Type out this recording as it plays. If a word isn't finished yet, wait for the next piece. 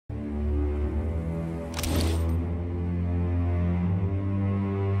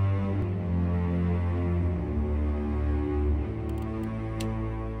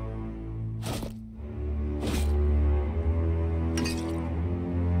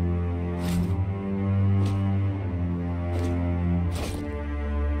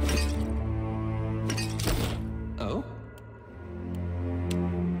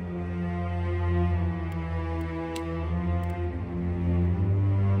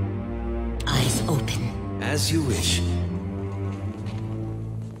is open. As you wish.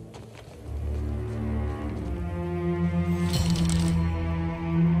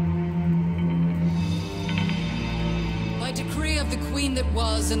 By decree of the Queen that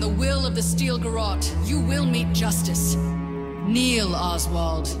was and the will of the Steel Garrote, you will meet justice. Kneel,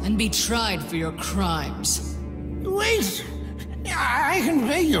 Oswald, and be tried for your crimes. Wait! I can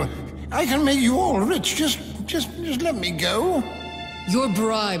pay you. I can make you all rich. Just let me go. Your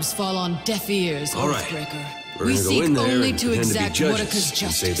bribes fall on deaf ears, All right. Oathbreaker. We're We gonna go seek in there only and to pretend to be exact judges Woedica's and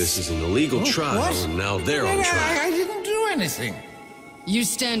justice. say this is an illegal trial, What? and now they're on trial. I didn't do anything. You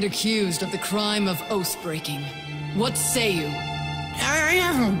stand accused of the crime of oath-breaking. What say you? I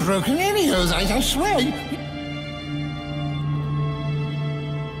haven't broken any oaths, I swear.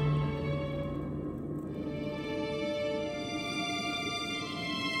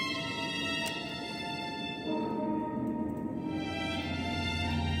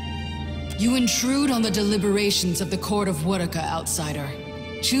 You intrude on the deliberations of the Court of Woedica, outsider.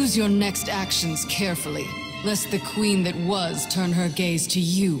 Choose your next actions carefully, lest the Queen that was turn her gaze to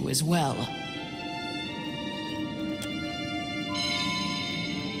you as well.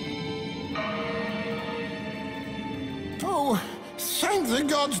 Oh, thank the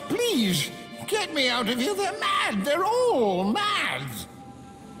gods, please. Get me out of here. They're mad. They're all mad.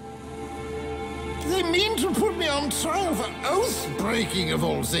 They mean to put me on trial for oath-breaking of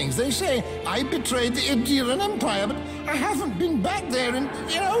all things. They say I betrayed the Alliria Empire, but I haven't been back there in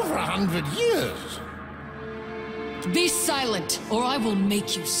over 100 years. Be silent, or I will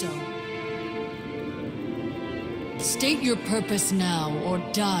make you so. State your purpose now, or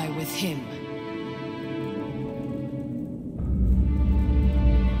die with him.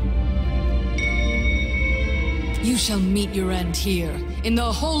 You shall meet your end here, in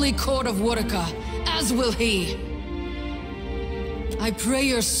the Holy Court of Woedica, as will he. I pray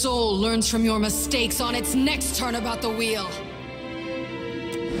your soul learns from your mistakes on its next turn about the wheel.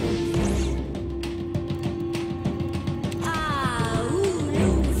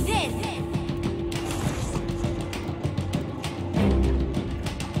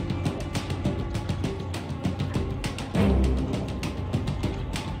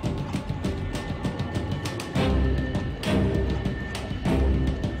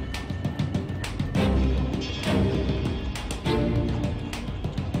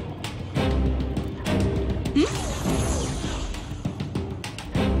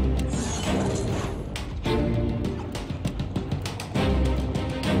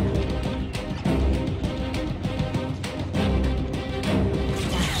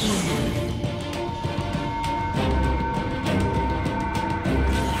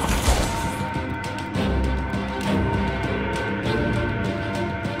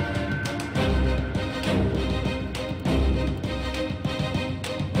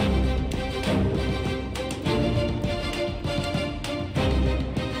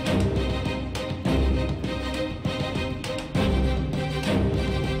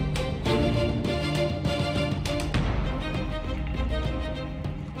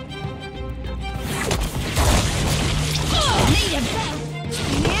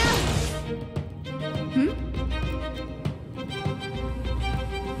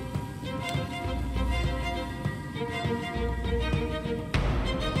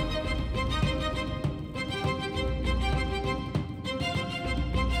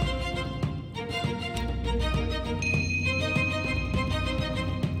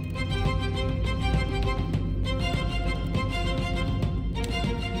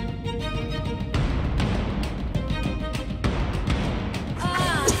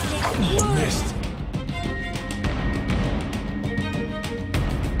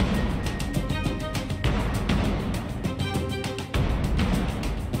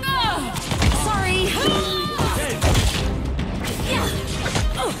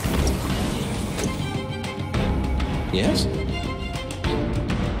 Yes?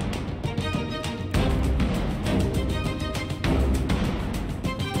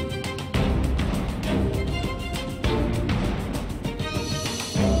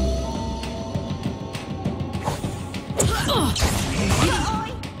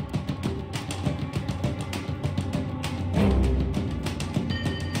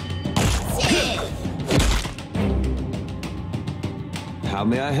 How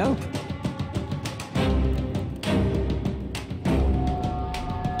may I help?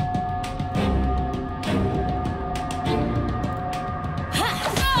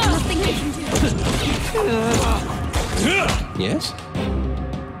 Nothing I can do. Yes?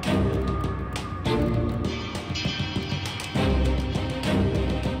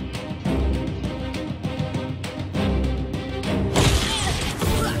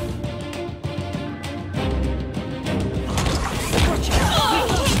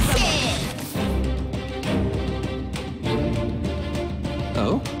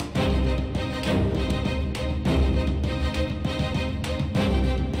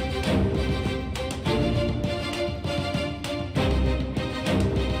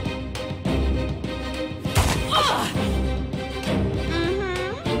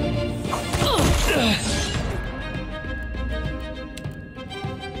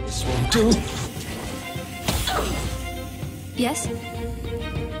 This won't do. Yes?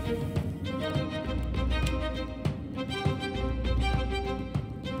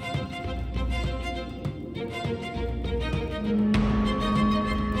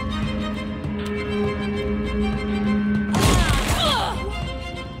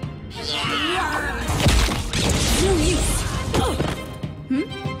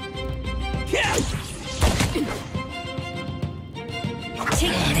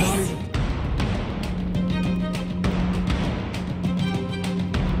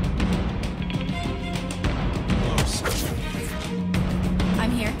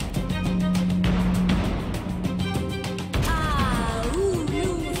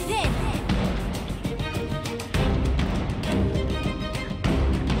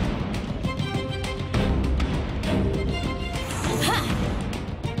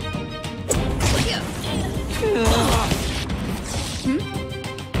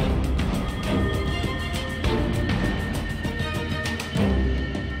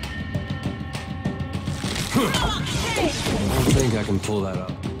 I think I can pull that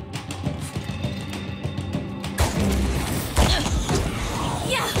up.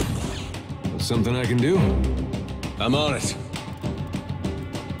 Something I can do? I'm on it.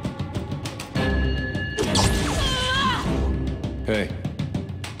 Hey.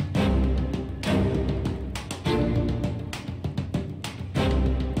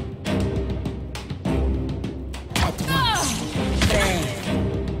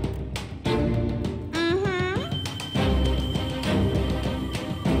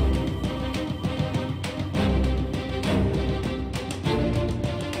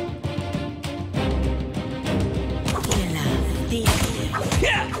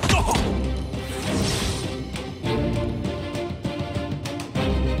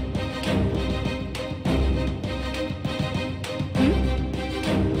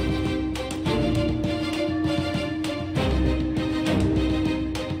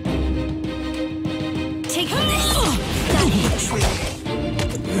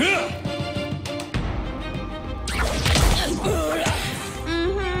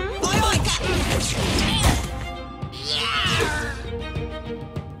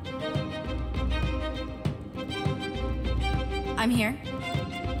 I'm here.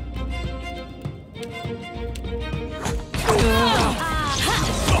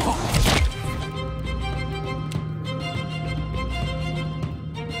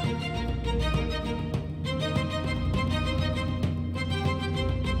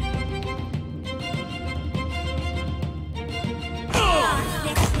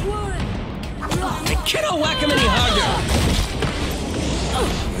 I cannot whack him any harder!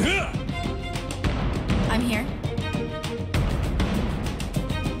 I'm here.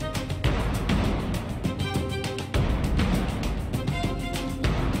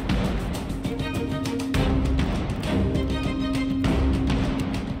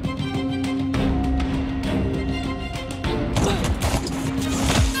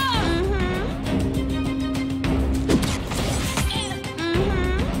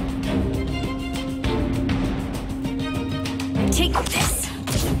 Take this!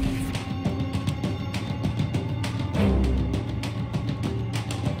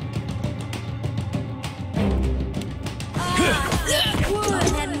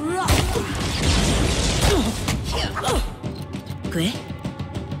 Wood and rock! Good.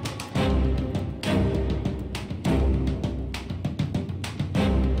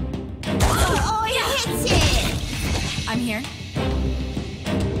 Oh, he hits it! I'm here.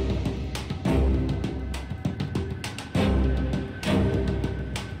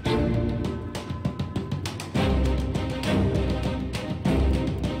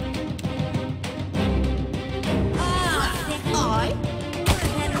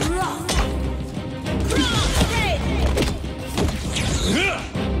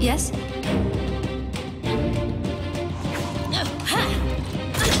 Yes? Is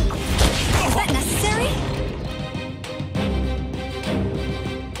that necessary?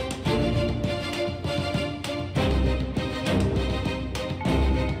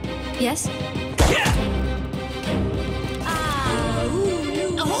 Yes?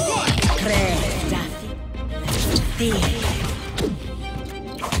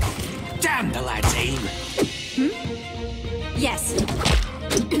 Damn the lad's aim! Yes.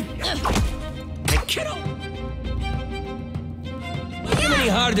 Hey, kiddo! Whack him any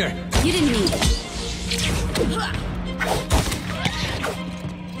harder! You didn't need it.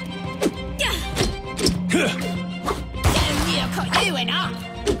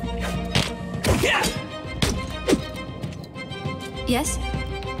 Yes?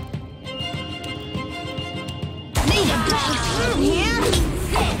 Need a bag here?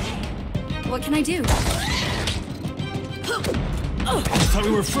 What can I do? I thought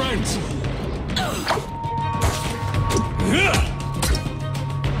we were friends.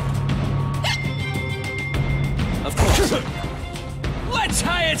 Of course. Let's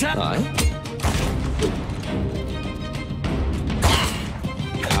tie it up.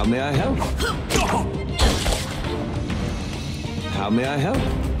 How may I help? How may I help?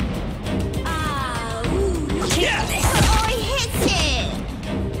 Yeah. Oh, he hits it!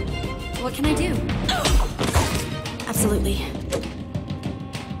 What can I do? Absolutely.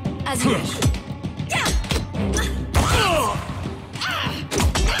 As you wish.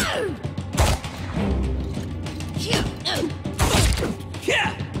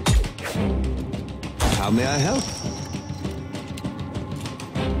 How may I help?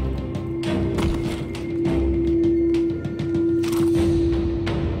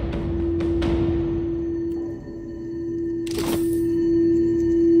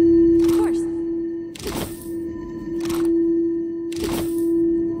 Of course.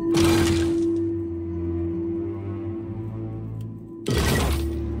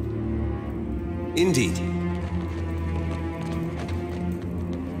 Indeed.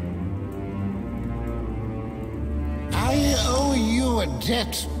 I owe you a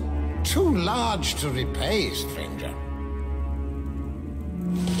debt too large to repay, stranger.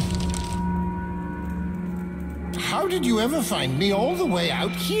 How did you ever find me all the way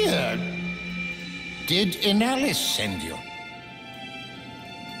out here? Did Inalis send you?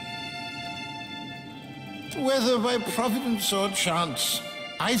 Whether by providence or chance,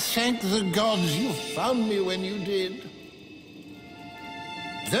 I thank the gods you found me when you did.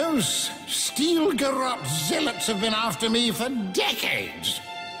 Those steel garrote zealots have been after me for decades.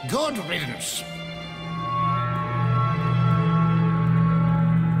 Good riddance.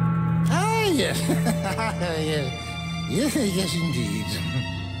 Ah, yes. Yes, indeed.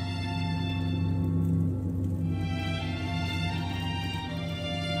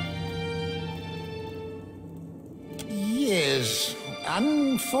 Yes,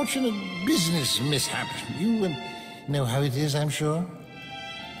 unfortunate business mishap. You know how it is, I'm sure.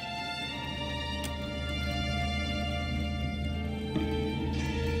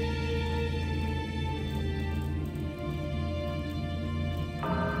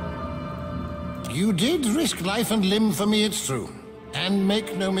 You did risk life and limb for me, it's true. And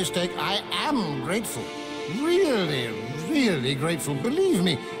make no mistake, I am grateful. Really, really grateful. Believe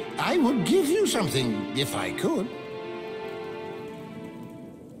me, I would give you something if I could.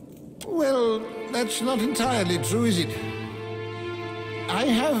 Well, that's not entirely true, is it? I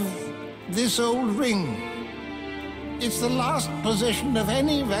have this old ring. It's the last possession of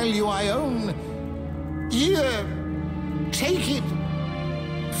any value I own. Here, take it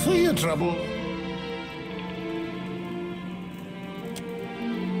for your trouble.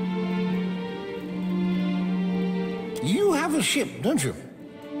 You have a ship, don't you?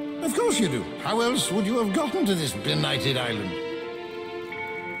 Of course you do. How else would you have gotten to this benighted island?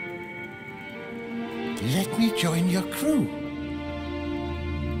 Let me join your crew.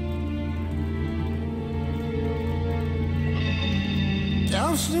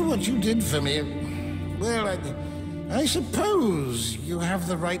 After what you did for me, well, I suppose you have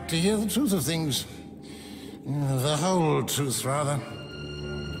the right to hear the truth of things. The whole truth, rather.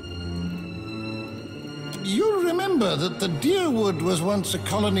 You remember that the Deerwood was once a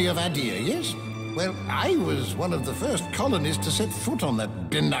colony of Adir, yes? Well, I was one of the first colonists to set foot on that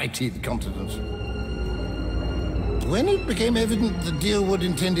benighted continent. When it became evident the Deerwood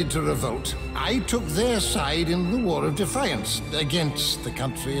intended to revolt, I took their side in the War of Defiance against the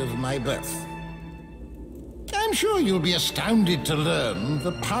country of my birth. I'm sure you'll be astounded to learn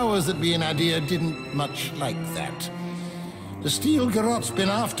the powers that be in Adir didn't much like that. The steel garrote's been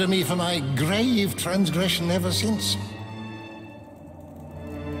after me for my grave transgression ever since.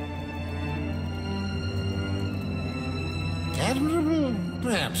 Admirable,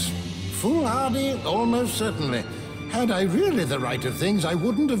 perhaps. Foolhardy, almost certainly. Had I really the right of things, I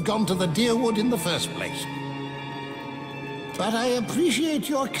wouldn't have gone to the Deerwood in the first place. But I appreciate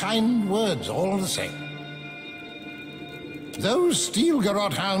your kind words all the same. Those steel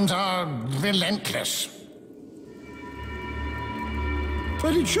garrote hounds are relentless.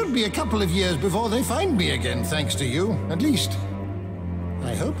 But it should be a couple of years before they find me again, thanks to you, at least.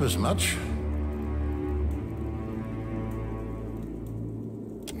 I hope as much.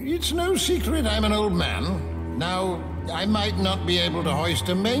 It's no secret I'm an old man. Now, I might not be able to hoist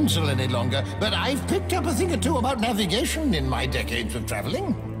a mainsail any longer, but I've picked up a thing or two about navigation in my decades of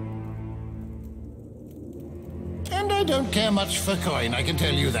traveling. And I don't care much for coin, I can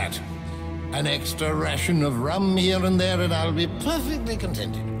tell you that. An extra ration of rum here and there, and I'll be perfectly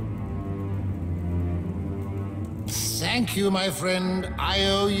contented. Thank you, my friend. I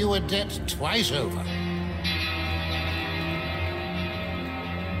owe you a debt twice over.